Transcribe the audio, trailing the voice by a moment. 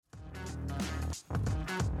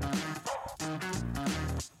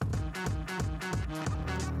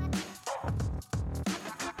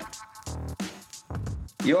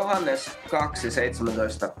Johannes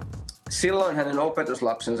 2:17. Silloin hänen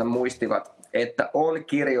opetuslapsensa muistivat, että on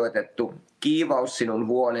kirjoitettu, kiivaus sinun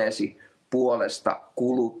huoneesi puolesta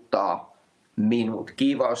kuluttaa minut.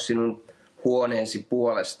 Kiivaus sinun huoneesi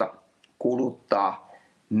puolesta kuluttaa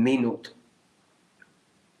minut.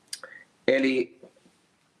 Eli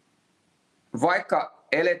vaikka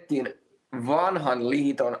elettiin vanhan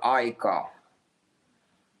liiton aikaa,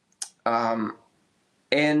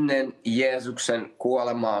 ennen Jeesuksen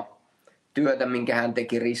kuolemaa, työtä, minkä hän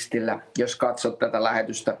teki ristillä, jos katsot tätä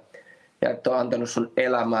lähetystä ja et ole antanut sun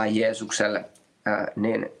elämää Jeesukselle,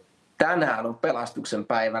 niin tänään on pelastuksen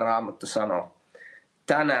päivä, Raamattu sanoo.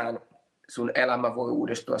 Tänään sun elämä voi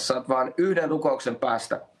uudistua. Sä oot vaan yhden rukouksen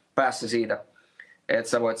päässä siitä, että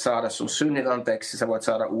sä voit saada sun synnit anteeksi, sä voit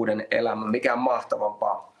saada uuden elämän. Mikä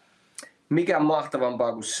mahtavampaa? Mikä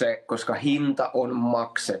mahtavampaa kuin se, koska hinta on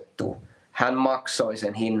maksettu. Hän maksoi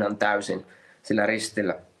sen hinnan täysin sillä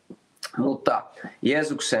ristillä. Mutta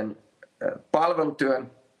Jeesuksen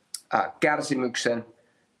palvelutyön, kärsimyksen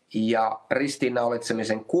ja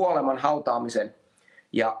ristiinnaulitsemisen, kuoleman, hautaamisen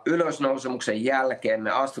ja ylösnousemuksen jälkeen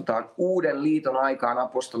me astutaan uuden liiton aikaan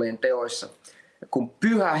apostolien teoissa, kun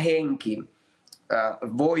Pyhä Henki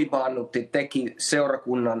voimaannutti, teki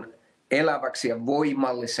seurakunnan eläväksi ja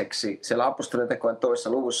voimalliseksi siellä apostolien tekojen 2.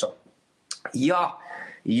 luvussa. Ja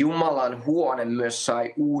Jumalan huone myös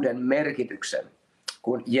sai uuden merkityksen.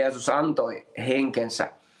 Kun Jeesus antoi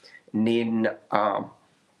henkensä, niin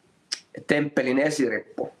temppelin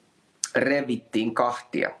esirippu revittiin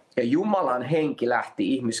kahtia. Ja Jumalan henki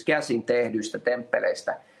lähti ihmiskäsin tehdyistä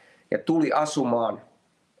temppeleistä ja tuli asumaan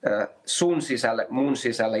sun sisälle, mun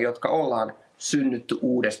sisälle, jotka ollaan synnytty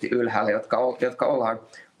uudesti ylhäällä, jotka ollaan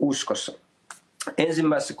uskossa.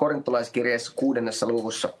 Ensimmäisessä korintolaiskirjeessä 6.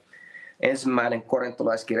 luvussa, 1.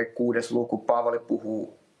 korintolaiskirje 6. luku, Paavali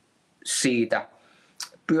puhuu siitä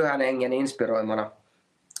Pyhän Hengen inspiroimana,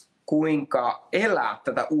 kuinka elää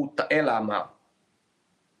tätä uutta elämää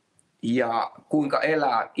ja kuinka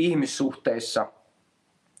elää ihmissuhteissa,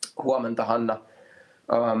 huomenta Hanna,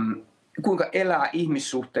 kuinka elää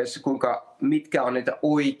ihmissuhteissa, mitkä on niitä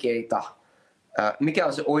oikeita, mikä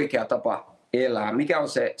on se oikea tapa elää, mikä on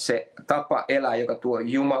se tapa elää, joka tuo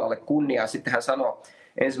Jumalalle kunniaa. Sitten hän sanoo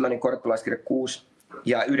 1. korintolaiskirje 6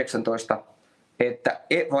 ja 19, että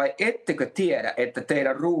vai ettekö tiedä, että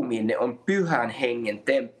teidän ruumiinne on Pyhän Hengen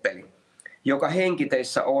temppeli, joka henki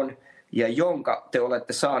teissä on ja jonka te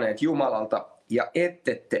olette saaneet Jumalalta, ja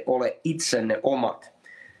ette te ole itsenne omat,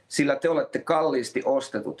 sillä te olette kalliisti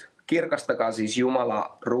ostetut. Kirkastakaa siis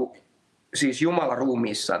Jumala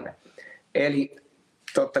ruumiissanne. Eli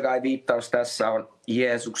totta kai viittaus tässä on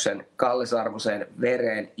Jeesuksen kallisarvoiseen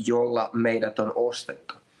vereen, jolla meidät on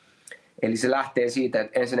ostettu. Eli se lähtee siitä,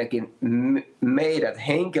 että ensinnäkin meidät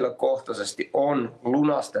henkilökohtaisesti on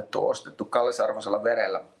lunastettu, ostettu kallisarvoisella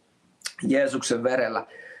verellä, Jeesuksen verellä,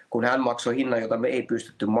 kun hän maksoi hinnan, jota me ei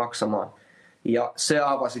pystytty maksamaan. Ja se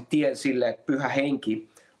avasi tien sille, että Pyhä Henki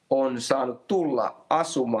on saanut tulla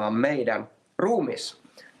asumaan meidän ruumiissa.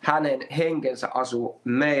 Hänen henkensä asuu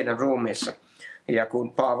meidän ruumiissa. Ja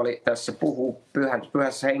kun Paavali tässä puhuu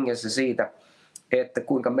Pyhässä Hengessä siitä, että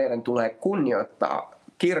kuinka meidän tulee kunnioittaa,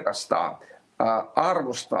 kirkastaa,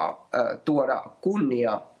 arvostaa, tuoda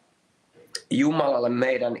kunnia Jumalalle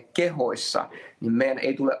meidän kehoissa, niin meidän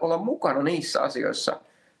ei tule olla mukana niissä asioissa,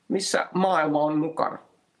 missä maailma on mukana.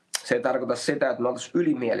 Se ei tarkoita sitä, että me oltaisiin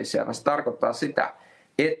ylimielisiä, vaan se tarkoittaa sitä,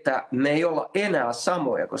 että me ei olla enää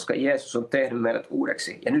samoja, koska Jeesus on tehnyt meidät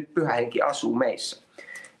uudeksi ja nyt Pyhä Henki asuu meissä.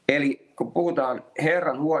 Eli kun puhutaan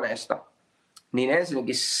Herran huoneesta, niin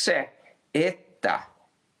ensinnäkin se, että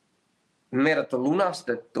meidät on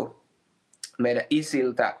lunastettu meidän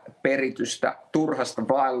isiltä peritystä, turhasta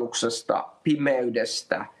vaelluksesta,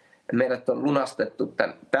 pimeydestä. Meidät on lunastettu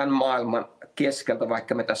tämän maailman keskeltä,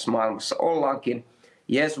 vaikka me tässä maailmassa ollaankin,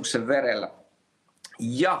 Jeesuksen verellä.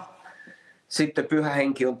 Ja sitten Pyhä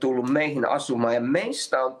Henki on tullut meihin asumaan ja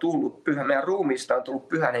meistä on tullut meidän ruumiista on tullut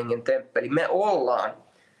Pyhän Hengen temppeli. Me ollaan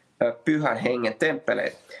Pyhän Hengen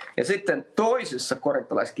temppeleitä. Ja sitten toisessa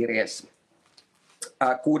korintolaiskirjeessä,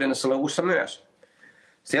 6. luvussa myös.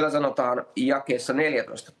 Siellä sanotaan jakeessa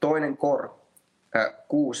 14, 2. Kor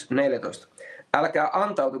 6:14. Älkää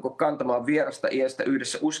antautuko kantamaan vierasta iestä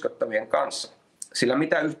yhdessä uskottavien kanssa, sillä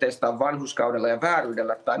mitä yhteistä on vanhurskaudella ja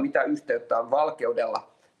vääryydellä, tai mitä yhteyttä on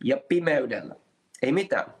valkeudella ja pimeydellä? Ei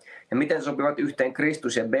mitään. Ja miten sopivat yhteen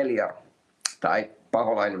Kristus ja Beliar, tai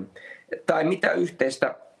paholainen? Tai mitä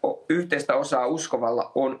yhteistä osaa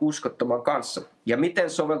uskovalla on uskottoman kanssa? Ja miten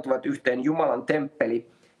soveltuvat yhteen Jumalan temppeli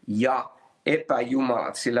ja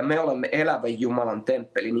epäjumalat, sillä me olemme elävän Jumalan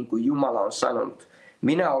temppeli, niin kuin Jumala on sanonut.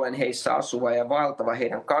 Minä olen heissä asuva ja vaeltava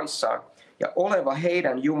heidän kanssaan ja oleva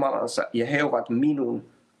heidän Jumalansa ja he ovat minun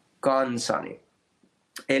kansani.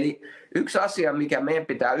 Eli yksi asia, mikä meidän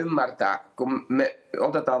pitää ymmärtää, kun me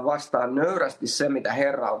otetaan vastaan nöyrästi se, mitä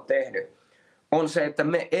Herra on tehnyt, on se, että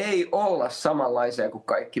me ei olla samanlaisia kuin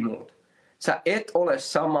kaikki muut. Sä et ole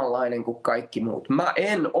samanlainen kuin kaikki muut. Mä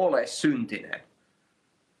en ole syntinen.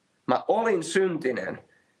 Mä olin syntinen,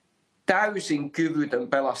 täysin kyvytön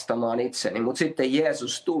pelastamaan itseni, mutta sitten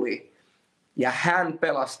Jeesus tuli ja hän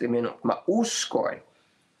pelasti minut. Mä uskoin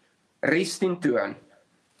ristin työn,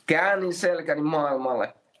 käännin selkäni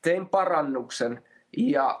maailmalle, tein parannuksen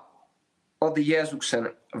ja otin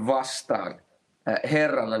Jeesuksen vastaan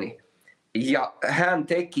Herranani. Ja hän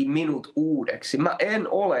teki minut uudeksi. Mä en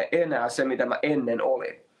ole enää se, mitä mä ennen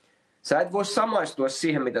olin. Sä et voi samaistua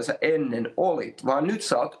siihen, mitä sä ennen olit, vaan nyt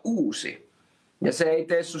sä oot uusi. Ja se ei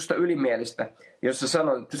tee susta ylimielistä, jos sä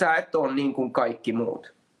sanot, että sä et ole niin kuin kaikki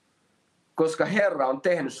muut. Koska Herra on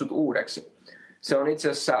tehnyt sut uudeksi. Se on itse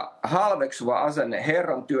asiassa halveksuva asenne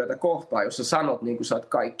Herran työtä kohtaan, jos sä sanot niin kuin sä oot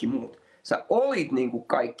kaikki muut. Sä olit niin kuin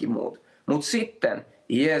kaikki muut, mutta sitten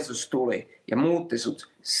Jeesus tuli ja muutti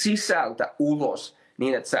sut sisältä ulos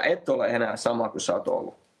niin, että sä et ole enää sama kuin sä oot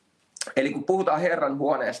ollut. Eli kun puhutaan Herran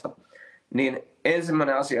huoneesta, niin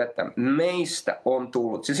ensimmäinen asia, että meistä on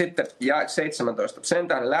tullut. Se sitten jae 17. Sen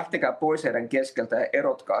tähden lähtekää pois heidän keskeltä ja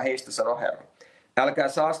erotkaa heistä, sanoo Herra. Älkää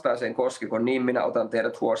saastaiseen koskeko, niin minä otan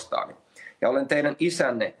teidät huostaani. Ja olen teidän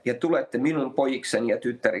isänne ja tulette minun pojikseni ja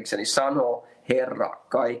tyttärikseni, sanoo Herra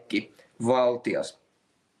kaikki valtias.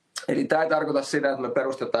 Eli tämä ei tarkoita sitä, että me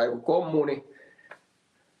perustetaan joku kommuni,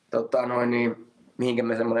 mihinkä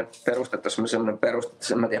me semmoinen perustettaisiin,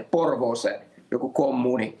 en tiedä, Porvooseen, joku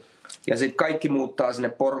kommuni. Ja sitten kaikki muuttaa sinne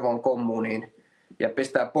Porvoon kommuniin ja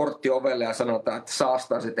pistää portti ovelle ja sanotaan, että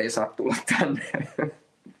saastaiset ei saa tulla tänne.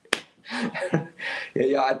 Ja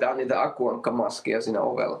jaetaan niitä akuankkamaskia siinä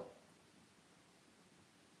ovella.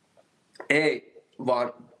 Ei,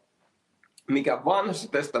 vaan mikä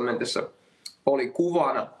Vanhassa testamentissa oli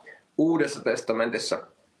kuvana, Uudessa testamentissa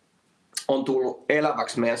on tullut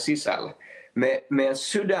eläväksi meidän sisällä. Meidän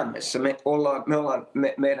sydämessä,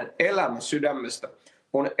 meidän elämä sydämestä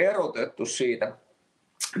on erotettu siitä,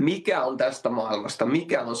 mikä on tästä maailmasta,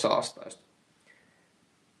 mikä on saastaista.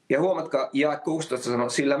 Ja huomatkaa, jae 16 sanoo,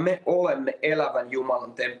 sillä me olemme elävän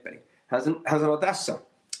Jumalan temppeli. Hän sanoo tässä,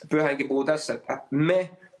 Pyhä Henki puhuu tässä, että me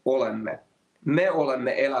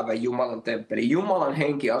olemme elävän Jumalan temppeli. Jumalan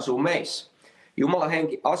henki asuu meissä. Jumalan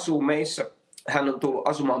henki asuu meissä. Hän on tullut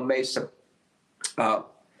asumaan meissä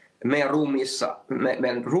meidän ruumiissa.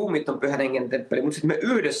 Meidän ruumiit on Pyhän Hengen temppeli, mutta sitten me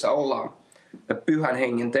yhdessä ollaan Pyhän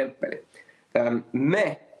Hengen temppeli.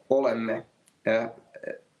 Me olemme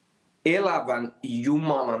elävän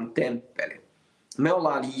Jumalan temppeli. Me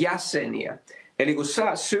ollaan jäseniä. Eli kun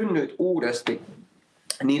sä synnyit uudesti,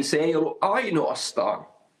 niin se ei ollut ainoastaan,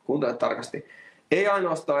 kuuntele tarkasti, ei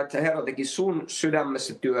ainoastaan, että Herra teki sun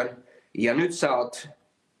sydämessä työn ja nyt sä oot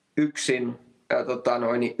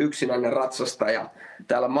yksinäinen ratsastaja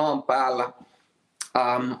täällä maan päällä.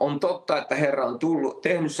 On totta, että Herra on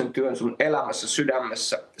tehnyt sen työn sun elämässä,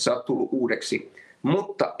 sydämessä, sä oot tullut uudeksi.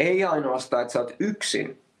 Mutta ei ainoastaan, että sä oot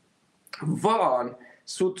yksin, vaan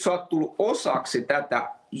sä oot tullut osaksi tätä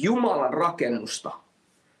Jumalan rakennusta.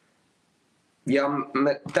 Ja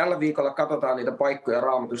me tällä viikolla katsotaan niitä paikkoja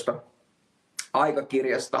Raamatusta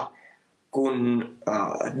aikakirjasta, kun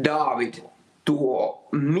Daavid tuo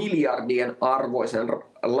miljardien arvoisen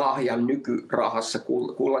lahjan nykyrahassa,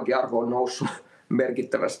 kullankin arvo on noussut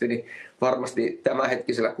merkittävästi, niin varmasti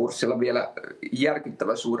tämänhetkisellä kurssilla vielä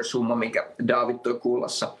järkyttävä suuri summa, minkä Daavid toi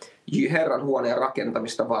kullassa Herran huoneen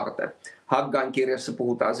rakentamista varten. Haggain kirjassa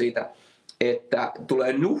puhutaan siitä, että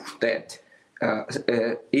tulee nuhteet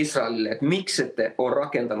Israelille, että miksi ette ole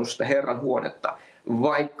rakentanut sitä Herran huonetta,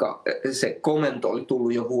 vaikka se komento oli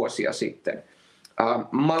tullut jo vuosia sitten.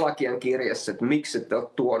 Malakian kirjassa, että miksi ette ole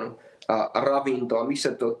tuonut ravintoa, miksi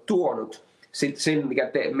ette ole tuonut sen,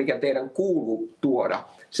 mikä teidän kuuluu tuoda,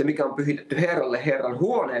 se mikä on pyhitetty Herralle, Herran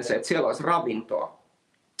huoneeseen, että siellä olisi ravintoa.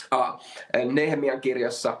 Nehemian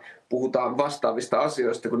kirjassa puhutaan vastaavista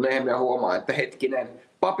asioista, kun Nehemia huomaa, että hetkinen,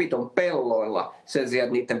 papit on pelloilla sen sijaan,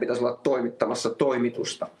 että niiden pitäisi olla toimittamassa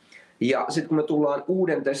toimitusta. Ja sitten kun me tullaan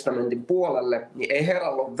Uuden testamentin puolelle, niin ei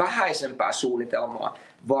Herralla ole vähäisempää suunnitelmaa,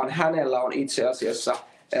 vaan hänellä on itse asiassa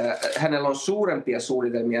hänellä on suurempia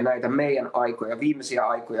suunnitelmia näitä meidän aikoja, viimeisiä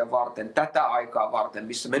aikoja varten, tätä aikaa varten,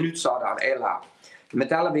 missä me nyt saadaan elää. Me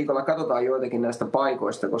tällä viikolla katsotaan joitakin näistä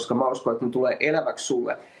paikoista, koska mä uskon, että ne tulee eläväksi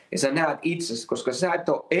sulle. Ja sä näet itsesi, koska sä et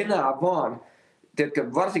ole enää vaan,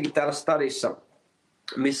 tiedätkö, varsinkin täällä stadissa,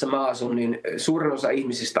 missä mä asun, niin suurin osa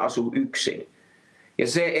ihmisistä asuu yksin. Ja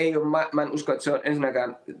se ei ole, mä en usko, että se on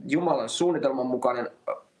ensinnäkään Jumalan suunnitelman mukainen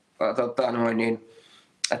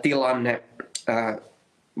tilanne.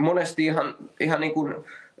 Monesti ihan niin kuin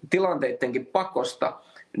tilanteidenkin pakosta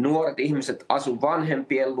nuoret ihmiset asu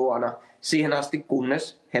vanhempien luona siihen asti,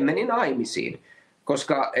 kunnes he meni naimisiin,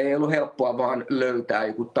 koska ei ollut helppoa vaan löytää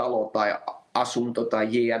joku talo tai asunto tai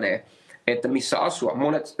jne, että missä asua.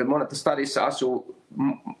 Monet stadissa asuu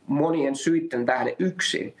monien syitten tähden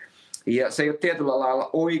yksin, ja se ei ole tietyllä lailla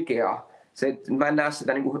oikeaa. Mä en näe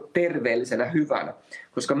sitä niin kuin terveellisenä hyvänä,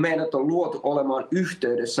 koska meidät on luotu olemaan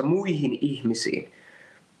yhteydessä muihin ihmisiin,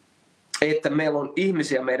 että meillä on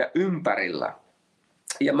ihmisiä meidän ympärillä.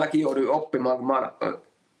 Ja mäkin jouduin oppimaan, kun mä olen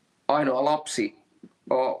ainoa lapsi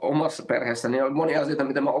omassa perheessä, niin on monia asioita,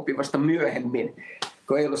 mitä mä opin vasta myöhemmin,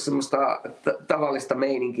 kun ei ollut semmoista tavallista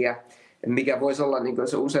meininkiä, mikä voisi olla niin kuin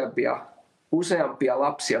se useampia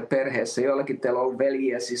lapsia perheessä. Joillakin teillä on ollut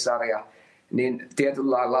veljiä, sisaria, niin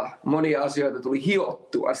tietyllä lailla monia asioita tuli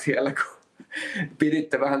hiottua siellä, kun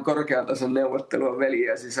piditte vähän korkean tason neuvottelua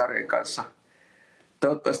veljiä ja sisarien kanssa.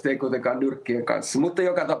 Toivottavasti ei kuitenkaan nyrkkien kanssa, mutta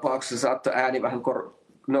joka tapauksessa saattoi ääni vähän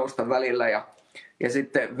nousta välillä. Ja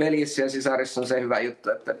sitten veljissä ja sisarissa on se hyvä juttu,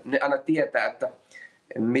 että ne aina tietää, että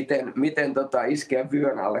miten iskeä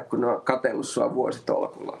vyön alle, kun ne on katsellut sua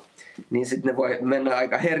vuositolkulla. Niin sitten ne voi mennä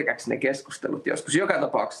aika herkäksi ne keskustelut joskus. Joka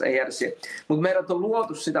tapauksessa ei jäädä siihen. Mutta meidät on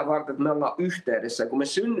luotu sitä varten, että me ollaan yhteydessä. Kun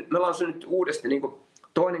me ollaan synnytty uudesti, niin kuin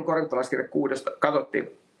 2. Korintolaiskirja 6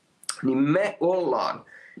 katsottiin, niin me ollaan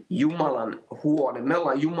Jumalan huone, me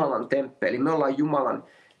ollaan Jumalan temppeli, me ollaan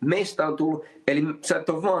meistä on tullut, eli sä et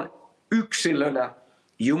ole vaan yksilönä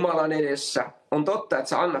Jumalan edessä. On totta, että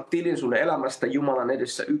sä annat tilin sun elämästä Jumalan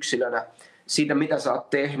edessä yksilönä siitä, mitä sä oot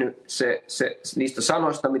tehnyt, niistä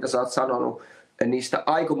sanoista, mitä sä oot sanonut, niistä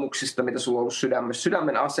aikomuksista, mitä sulla on ollut sydämessä,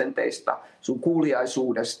 sydämen asenteista, sun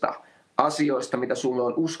kuuliaisuudesta, asioista, mitä sulle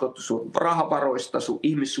on uskottu, sun rahavaroista, sun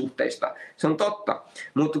ihmissuhteista. Se on totta,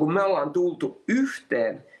 mutta kun me ollaan tultu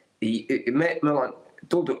yhteen, me ollaan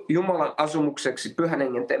tultu Jumalan asumukseksi, Pyhän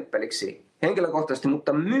Hengen temppeliksi henkilökohtaisesti,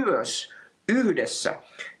 mutta myös yhdessä,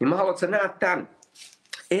 niin mä haluan, että sä näet tämän,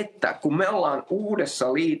 että kun me ollaan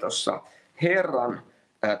uudessa liitossa Herran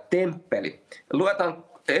temppeli, luetaan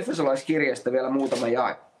Efesolaiskirjasta vielä muutama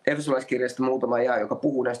jae. Efesolaiskirjasta muutama jae, joka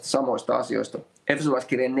puhuu näistä samoista asioista.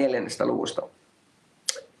 Efesolaiskirjan 4. luvusta.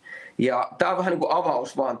 Ja tämä on vähän niin kuin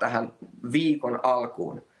avaus vaan tähän viikon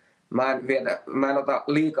alkuun. Mä en ota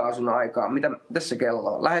liikaa sun aikaa. Mitä tässä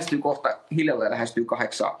kello on? Lähestyy kohta, hiljalleen lähestyy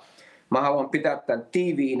 8. Mä haluan pitää tämän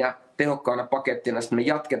tiiviinä, tehokkaana pakettina, sitten me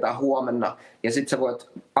jatketaan huomenna. Ja sitten sä voit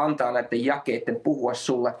antaa näiden jakeiden puhua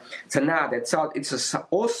sulle. Sä näet, että sä oot itse asiassa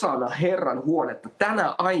osana Herran huonetta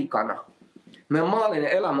tänä aikana. Meidän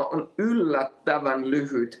maallinen elämä on yllättävän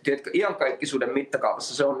lyhyt. Tiedätkö, iankaikkisuuden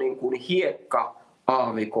mittakaavassa se on niin kuin hiekka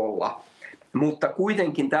aavikolla. Mutta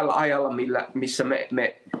kuitenkin tällä ajalla,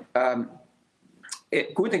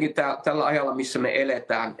 missä me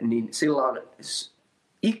eletään, niin sillä on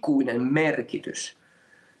ikuinen merkitys.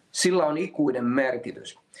 Sillä on ikuinen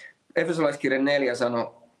merkitys. Efesolaiskirjan 4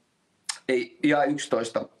 sanoo, ja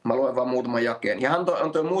 11, mä luen vaan muutaman jakeen. Ja hän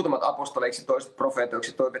antoi muutamat apostoleiksi, toiset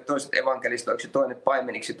profeetoiksi, toiset evankelistoiksi, toiset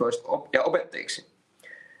paimeniksi, toiset ja opettajiksi.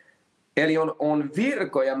 Eli on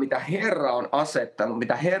virkoja, mitä Herra on asettanut,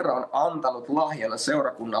 mitä Herra on antanut lahjana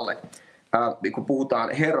seurakunnalle, kun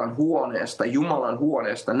puhutaan Herran huoneesta, Jumalan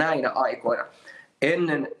huoneesta näinä aikoina.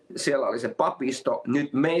 Ennen siellä oli se papisto,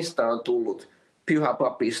 nyt meistä on tullut pyhä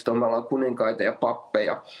papisto, me ollaan kuninkaita ja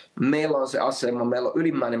pappeja. Meillä on se asema, meillä on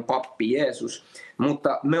ylimmäinen pappi Jeesus,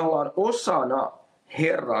 mutta me ollaan osana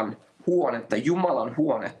Herran huonetta, Jumalan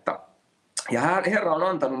huonetta. Ja Herra on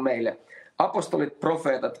antanut meille apostolit,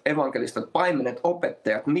 profeetat, evankelistat, paimenet,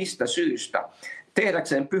 opettajat, mistä syystä?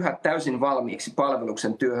 Tehdäkseen pyhät täysin valmiiksi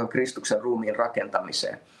palveluksen työhön Kristuksen ruumiin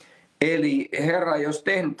rakentamiseen. Eli Herra ei olisi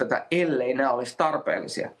tehnyt tätä, ellei nämä olisi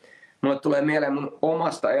tarpeellisia. Mulle tulee mieleen mun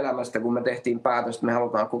omasta elämästä, kun me tehtiin päätöstä, että me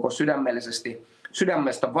halutaan koko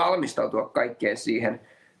sydämestä valmistautua kaikkeen siihen,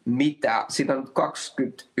 mitä. Siitä on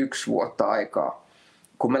 21 vuotta aikaa,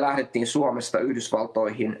 kun me lähdettiin Suomesta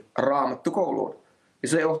Yhdysvaltoihin Raamattukouluun. Ja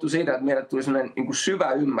se johtui siitä, että meille tuli sellainen niin kuin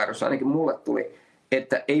syvä ymmärrys, ainakin mulle tuli,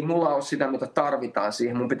 että ei mulla ole sitä, mitä tarvitaan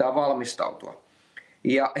siihen, mun pitää valmistautua.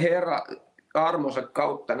 Ja Herra armonsa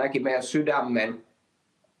kautta näki meidän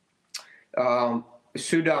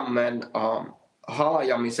sydämen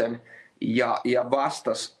halajamisen ja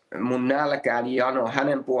vastasi mun nälkään jano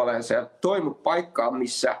hänen puoleensa ja toi mut paikkaan,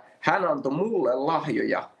 missä hän antoi mulle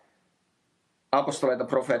lahjoja, apostoleita,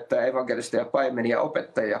 profeetteja, evankelisteja, paimenia,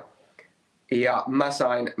 opettajia. Ja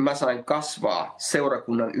mä sain kasvaa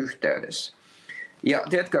seurakunnan yhteydessä. Ja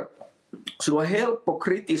tiedätkö, Sun on helppo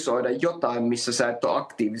kritisoida jotain, missä sä et ole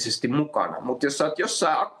aktiivisesti mukana. Mutta jos sä oot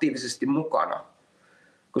jossain aktiivisesti mukana,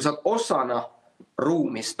 kun sä oot osana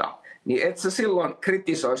ruumista, niin et sä silloin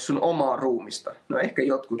kritisoi sun omaa ruumista. No ehkä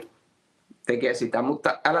jotkut tekee sitä,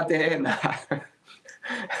 mutta älä tee enää.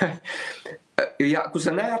 Ja kun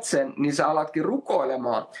sä näet sen, niin sä alatkin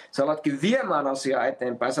rukoilemaan, sä alatkin viemään asiaa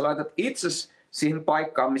eteenpäin, sä laitat itsesi siihen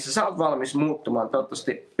paikkaan, missä sä oot valmis muuttumaan.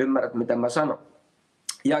 Toivottavasti ymmärrät, mitä mä sanon.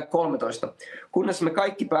 Ja 13. Kunnes me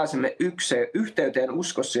kaikki pääsemme yhteyteen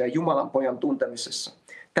uskossa ja Jumalan pojan tuntemisessa.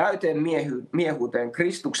 Täyteen miehuuteen,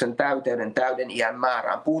 Kristuksen täyden iän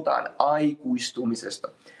määrään. Puhutaan aikuistumisesta.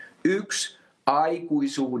 Yksi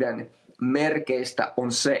aikuisuuden merkeistä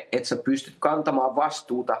on se, että sä pystyt kantamaan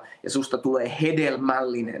vastuuta ja susta tulee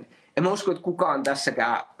hedelmällinen. En mä usko, että kukaan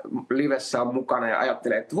tässäkään livessä on mukana ja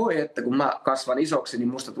ajattelee, että voi, että kun mä kasvan isoksi, niin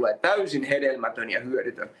musta tulee täysin hedelmätön ja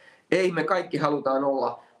hyödytön. Ei, me kaikki halutaan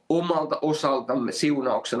olla omalta osaltamme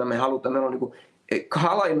siunauksena. Meillä on niin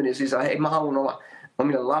halaiminen sisään. Hei, mä haluan olla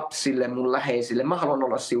omille lapsille, mun läheisille. Mä haluan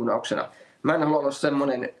olla siunauksena. Mä en halua olla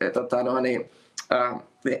semmoinen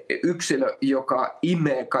yksilö, joka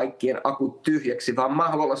imee kaikkien akut tyhjäksi, vaan mä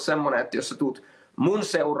haluan olla semmoinen, että jos sä tuut mun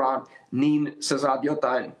seuraan, niin sä saat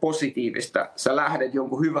jotain positiivista. Sä lähdet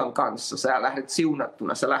jonkun hyvän kanssa, sä lähdet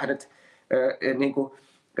siunattuna, sä lähdet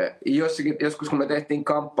joskus kun me tehtiin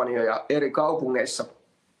kampanjoja eri kaupungeissa,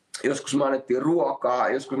 joskus me annettiin ruokaa,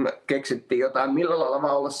 joskus me keksittiin jotain, millä lailla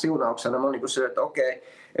vaan olla siunauksena. Mä olin se, että okei,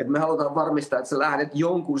 että me halutaan varmistaa, että sä lähdet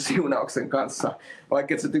jonkun siunauksen kanssa.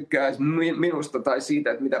 Vaikka et sä tykkää minusta tai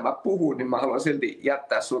siitä, että mitä mä puhun, niin mä haluan silti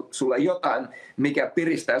jättää sulle jotain, mikä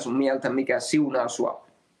piristää sun mieltä, mikä siunaa sua.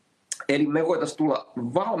 Eli me voitaisiin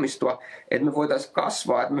valmistua, että me voitaisiin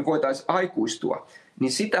kasvaa, että me voitaisiin aikuistua.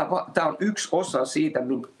 Niin tämä on yksi osa siitä,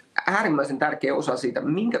 äärimmäisen tärkeä osa siitä,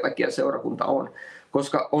 minkä takia seurakunta on.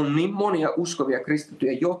 Koska on niin monia uskovia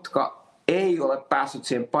kristittyjä, jotka ei ole päässyt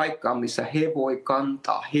siihen paikkaan, missä he voi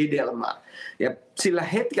kantaa hedelmää. Ja sillä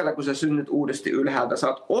hetkellä, kun sä synnyt uudesti ylhäältä, sä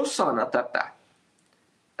oot osana tätä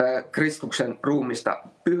Kristuksen ruumista,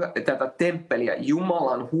 tätä temppeliä,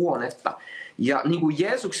 Jumalan huonetta. Ja niin kuin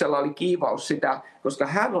Jeesuksella oli kiivaus sitä, koska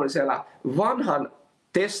hän oli siellä vanhan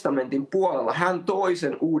testamentin puolella, hän toi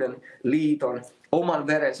sen uuden liiton oman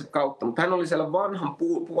verensä kautta, mutta hän oli siellä vanhan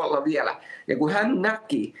puolella vielä. Ja kun hän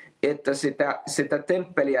näki, että sitä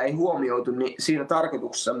temppeliä ei huomioitu niin siinä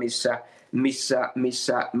tarkoituksessa,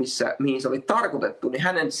 mihin se oli tarkoitettu, niin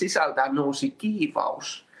hänen sisältään nousi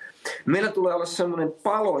kiivaus. Meillä tulee olla semmoinen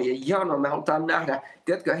palo ja jano, me halutaan nähdä,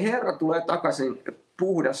 tiedätkö, Herra tulee takaisin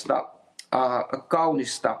puhdasta,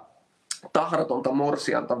 kaunista, tahratonta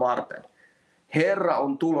morsianta varten. Herra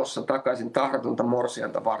on tulossa takaisin tahratonta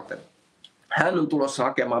morsianta varten. Hän on tulossa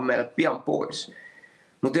hakemaan meidät pian pois.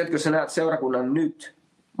 Mutta tiedätkö, sä näet seurakunnan nyt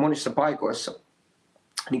monissa paikoissa,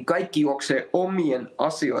 niin kaikki juoksee omien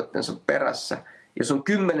asioittensa perässä. Jos on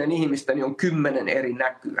 10 ihmistä, niin on 10 eri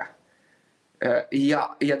näkyä.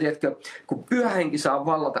 Ja tiedätkö, kun Pyhä Henki saa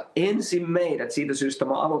vallata ensin meidät, siitä syystä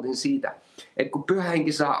mä aloitin siitä, että kun Pyhä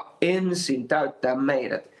Henki saa ensin täyttää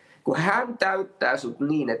meidät, kun hän täyttää sut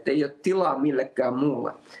niin, että ei ole tilaa millekään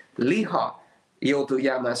muulle, liha joutuu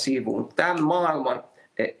jäämään sivuun. Tämän maailman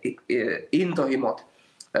intohimot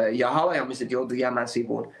ja halajamiset joutuu jäämään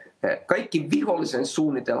sivuun. Kaikki vihollisen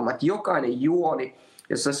suunnitelmat, jokainen juoni,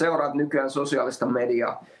 jos sä seuraat nykyään sosiaalista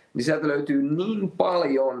mediaa, niin sieltä löytyy niin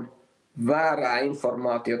paljon väärää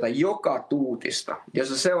informaatiota joka tuutista. Jos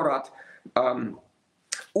sä seuraat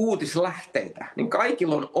uutislähteitä, niin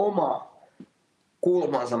kaikilla on oma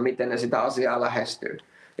kulmansa, miten ne sitä asiaa lähestyy.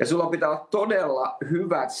 Ja sulla pitää olla todella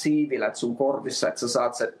hyvät siivilät sun korvissa, että sä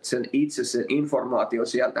saat sen informaatio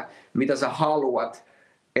sieltä, mitä sä haluat,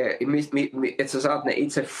 että sä saat ne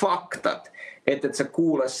itse faktat, että et sä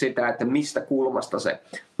kuule sitä, että mistä kulmasta se,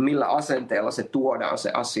 millä asenteella se tuodaan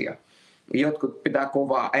se asia. Jotkut pitää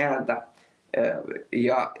kovaa ääntä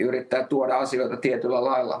ja yrittää tuoda asioita tietyllä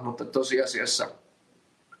lailla, mutta tosiasiassa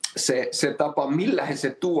se tapa, millä he se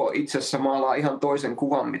tuo itse asiassa maalaa ihan toisen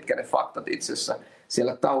kuvan, mitkä ne faktat itse asiassa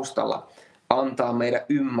siellä taustalla antaa meidän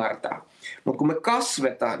ymmärtää. Mutta kun me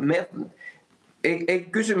kasvetaan, ei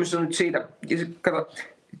kysymys on nyt siitä,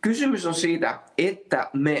 kysymys on siitä, että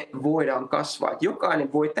me voidaan kasvaa. Että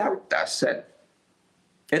jokainen voi täyttää sen.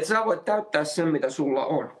 Että sä voit täyttää sen, mitä sulla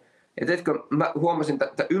on. Että etkö, mä huomasin,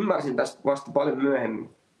 että ymmärsin tästä vasta paljon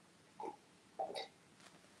myöhemmin.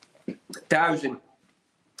 Täysin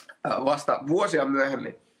vasta vuosia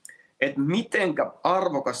myöhemmin. Että mitenkä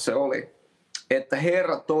arvokas se oli, että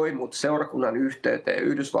Herra toi mut seurakunnan yhteyteen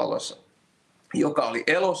Yhdysvalloissa, joka oli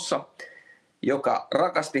elossa, joka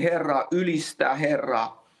rakasti Herraa, ylistää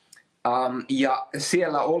Herraa. Ja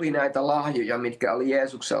siellä oli näitä lahjoja, mitkä oli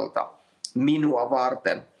Jeesukselta minua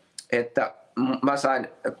varten. Että mä sain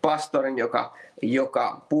pastorin,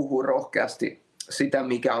 joka puhuu rohkeasti sitä,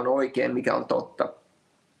 mikä on oikein, mikä on totta.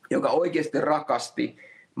 Joka oikeasti rakasti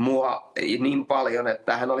mua niin paljon,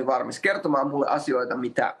 että hän oli valmis kertomaan mulle asioita,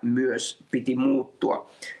 mitä myös piti muuttua.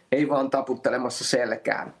 Ei vaan taputtelemassa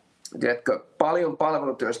selkään. Tiedätkö, paljon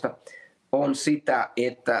palvelutyöstä on sitä,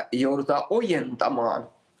 että joudutaan ojentamaan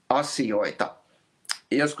asioita.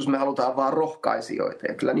 Joskus me halutaan vaan rohkaisijoita,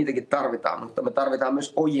 ja kyllä niitäkin tarvitaan, mutta me tarvitaan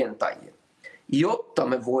myös ojentajia, jotta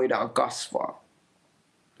me voidaan kasvaa.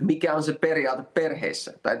 Mikä on se periaate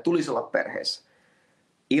perheessä, tai tulisi olla perheessä?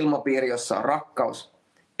 Ilmapiiri, jossa on rakkaus,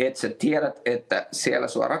 että sä tiedät, että siellä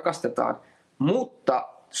sua rakastetaan, mutta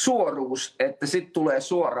suoruus, että sit tulee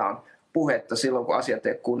suoraan puhetta silloin, kun asiat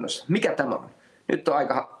ei ole kunnossa. Mikä tämä on? Nyt on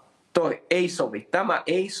aika, toi ei sovi, tämä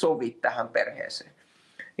ei sovi tähän perheeseen.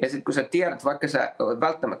 Ja sitten kun sä tiedät, vaikka sä olet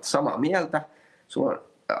välttämättä samaa mieltä, sulla on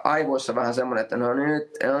aivoissa vähän semmoinen, että no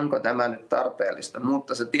nyt, onko tämä nyt tarpeellista,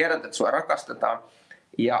 mutta sä tiedät, että sua rakastetaan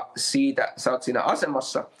ja siitä sä oot siinä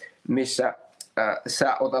asemassa, missä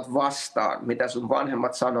sä otat vastaan, mitä sun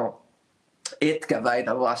vanhemmat sanoo, etkä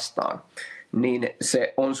väitä vastaan, niin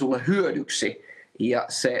se on sulle hyödyksi ja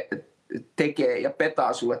se tekee ja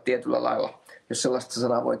petaa sulle tietyllä lailla, jos sellaista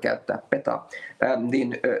sanaa voi käyttää, petaa,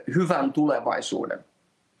 niin hyvän tulevaisuuden.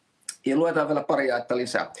 Ja luetaan vielä pari jaetta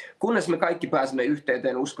lisää. Kunnes me kaikki pääsemme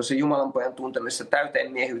yhteyteen uskossa Jumalan pojan tuntemissa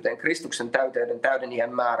täyteen miehyyteen, Kristuksen täyden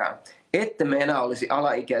iän määrään, ette me enää olisi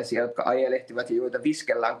alaikäisiä, jotka ajelehtivät ja joita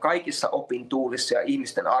viskellään kaikissa opin tuulissa ja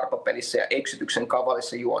ihmisten arpapelissä ja eksytyksen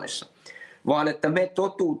kavalissa juonissa, vaan että me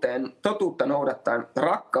totuutta noudattaen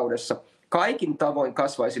rakkaudessa kaikin tavoin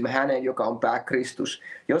kasvaisimme hänen, joka on pää Kristus,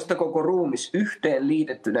 josta koko ruumis yhteen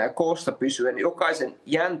liitettynä ja koossa pysyen jokaisen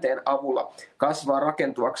jänteen avulla kasvaa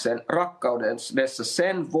rakentuakseen rakkaudessa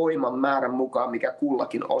sen voiman määrän mukaan, mikä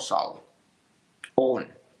kullakin osalla on.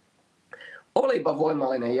 Olipa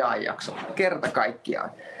voimallinen jaejakso, kerta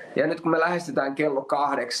kaikkiaan. Ja nyt kun me lähestytään kello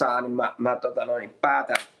 8, niin mä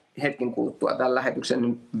päätän hetken kuluttua tämän lähetyksen,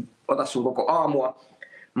 niin ota sun koko aamua.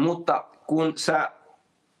 Mutta kun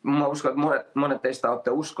mä uskon, että monet teistä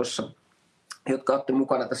olette uskossa, jotka olette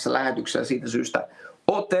mukana tässä lähetyksessä siitä syystä,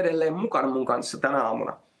 olette edelleen mukana mun kanssa tänä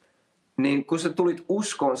aamuna. Niin kun sä tulit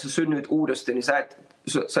uskoon, sä synnyit uudesti, niin sä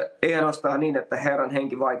ei ainoastaan niin, että Herran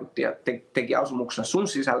henki vaikutti ja teki asumuksen sun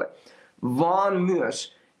sisälle, vaan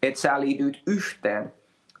myös, että sä liityit yhteen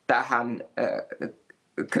tähän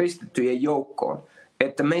kristittyjen joukkoon.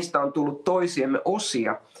 Että meistä on tullut toisiemme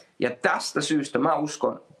osia ja tästä syystä mä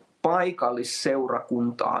uskon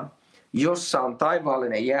paikallisseurakuntaan, jossa on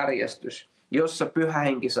taivaallinen järjestys, jossa Pyhä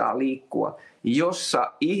Henki saa liikkua,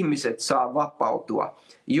 jossa ihmiset saa vapautua,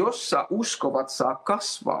 jossa uskovat saa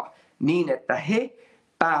kasvaa niin, että he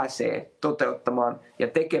pääsee toteuttamaan ja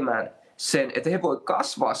tekemään sen, että he voi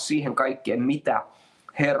kasvaa siihen kaikkeen, mitä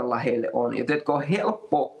Herralla heille on. Ja teetkö, on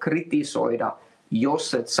helppo kritisoida,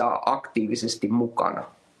 jos et saa aktiivisesti mukana.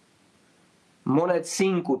 Monet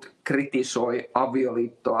sinkut kritisoi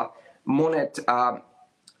avioliittoa, monet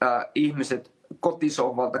ihmiset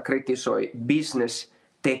kotisohvalta kritisoi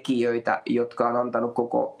bisnestekijöitä, jotka on antanut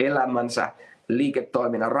koko elämänsä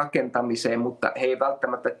liiketoiminnan rakentamiseen, mutta he ei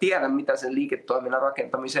välttämättä tiedä, mitä sen liiketoiminnan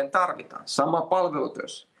rakentamiseen tarvitaan. Sama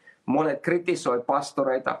palvelutyössä. Monet kritisoi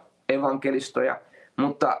pastoreita, evankelistoja,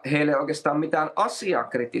 mutta heille ei oikeastaan mitään asiaa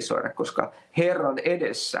kritisoida, koska Herran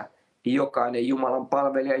edessä jokainen Jumalan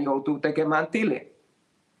palvelija joutuu tekemään tili.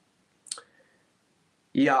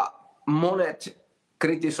 Ja monet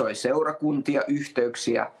kritisoi seurakuntia,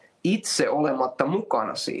 yhteyksiä, itse olematta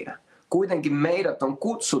mukana siinä. Kuitenkin meidät on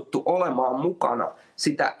kutsuttu olemaan mukana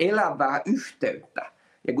sitä elävää yhteyttä.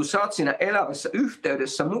 Ja kun sä oot siinä elävässä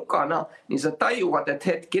yhteydessä mukana, niin sä tajuat, että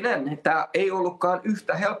hetkinen, tämä ei ollutkaan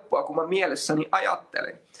yhtä helppoa kuin mä mielessäni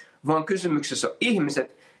ajattelin. Vaan kysymyksessä on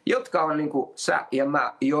ihmiset, jotka on niin kuin sä ja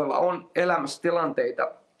mä, joilla on elämässä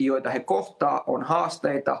tilanteita, joita he kohtaa, on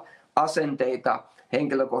haasteita, asenteita,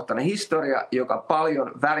 henkilökohtainen historia, joka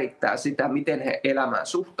paljon värittää sitä, miten he elämään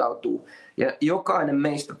suhtautuu. Ja jokainen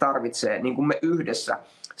meistä tarvitsee, niin kuin me yhdessä,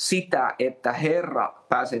 sitä, että Herra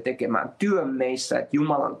pääsee tekemään työn meissä, että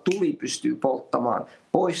Jumalan tuli pystyy polttamaan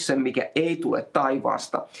pois sen, mikä ei tule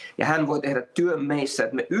taivaasta. Ja hän voi tehdä työn meissä,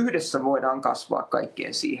 että me yhdessä voidaan kasvaa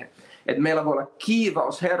kaikkeen siihen. Että meillä voi olla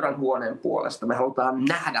kiivaus Herran huoneen puolesta. Me halutaan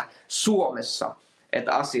nähdä Suomessa,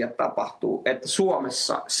 että asiat tapahtuu, että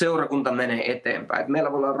Suomessa seurakunta menee eteenpäin. Että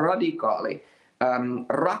meillä voi olla radikaali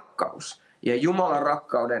rakkaus. Ja Jumalan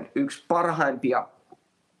rakkauden yksi parhaimpia,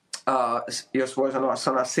 jos voi sanoa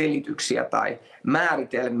sanaselityksiä tai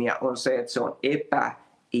määritelmiä, on se, että se on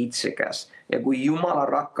itsekäs. Ja kun Jumalan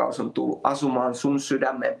rakkaus on tullut asumaan sun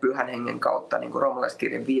sydämeen Pyhän Hengen kautta, niin kuin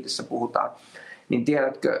Roomalaiskirjan 5 puhutaan, niin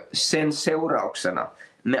tiedätkö, sen seurauksena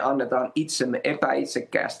me annetaan itsemme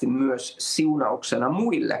epäitsekkäästi myös siunauksena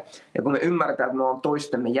muille. Ja kun me ymmärretään, että me ollaan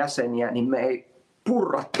toistemme jäseniä, niin me ei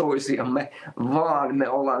purra toisiamme, vaan me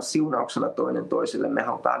ollaan siunauksena toinen toisille. Me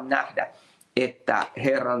halutaan nähdä, että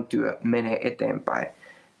Herran työ menee eteenpäin,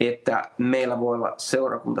 että meillä voi olla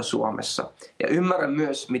seurakunta Suomessa. Ja ymmärrän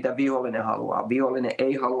myös, mitä vihollinen haluaa. Vihollinen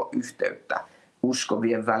ei halua yhteyttä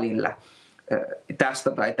uskovien välillä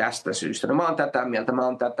tästä tai tästä syystä. No mä oon tätä mieltä, mä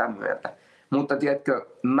oon tätä mieltä. Mutta tiedätkö,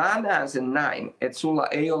 mä näen sen näin, että sulla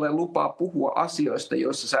ei ole lupaa puhua asioista,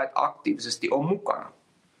 joissa sä et aktiivisesti ole mukana.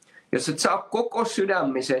 Jos et sä ole koko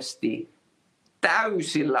sydämisesti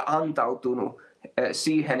täysillä antautunut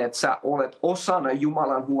siihen, että sä olet osana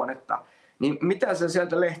Jumalan huonetta, niin mitä sä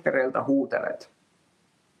sieltä lehtereiltä huutelet?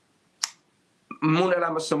 Mun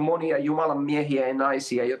elämässä on monia Jumalan miehiä ja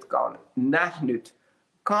naisia, jotka on nähnyt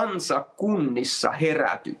kansakunnissa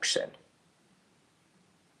herätyksen,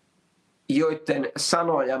 joiden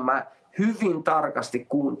sanoja mä hyvin tarkasti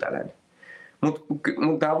kuuntelen. Mutta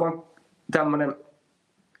tämä on vaan tämmöinen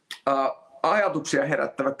ajatuksia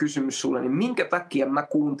herättävä kysymys sulle, niin minkä takia mä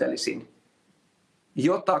kuuntelisin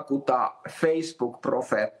jotakuta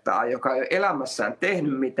Facebook-profeettaa, joka ei ole elämässään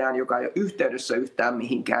tehnyt mitään, joka ei ole yhteydessä yhtään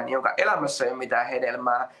mihinkään, joka elämässä ei ole mitään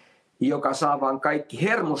hedelmää, joka saa vaan kaikki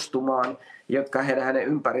hermostumaan, jotka hänen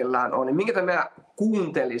ympärillään on. Niin minkä takia mä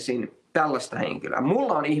kuuntelisin tällaista henkilöä?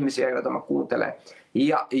 Mulla on ihmisiä, joita mä kuuntelen,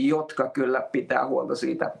 ja jotka kyllä pitää huolta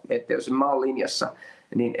siitä, että jos mä oon linjassa,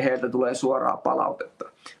 niin heiltä tulee suoraa palautetta.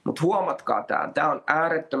 Mutta huomatkaa tämä on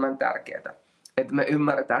äärettömän tärkeää, että me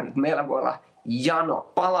ymmärretään, että meillä voi olla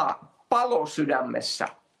jano, palo sydämessä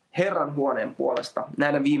Herran huoneen puolesta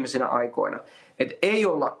näinä viimeisinä aikoina. Että ei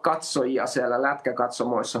olla katsojia siellä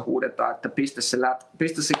lätkäkatsomoissa huudetaan, että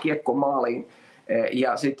pistä se kiekko maaliin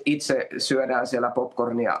ja sitten itse syödään siellä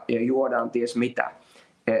popcornia ja juodaan ties mitä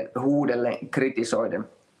huudellen kritisoiden.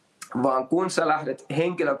 Vaan kun sä lähdet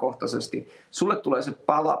henkilökohtaisesti, sulle tulee se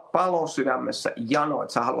palo sydämessä jano,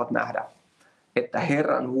 että sä haluat nähdä, että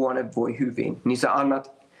Herran huone voi hyvin. Niin sä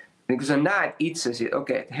annat, niin kun sä näet itsesi,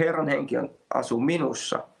 okei, Herran henki asuu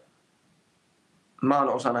minussa. Mä oon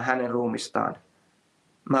osana hänen ruumistaan.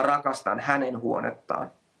 Mä rakastan hänen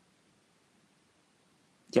huonettaan.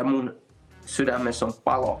 Ja mun sydämessä on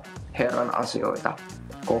palo Herran asioita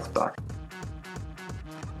kohtaan.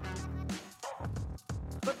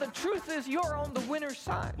 Truth is, you're on the winner's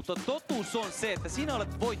side. Mutta totuus on se, että sinä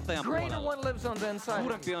olet voittajan Greater puolella. one lives on the inside.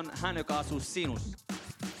 Suurempi on hän, joka asuu sinussa.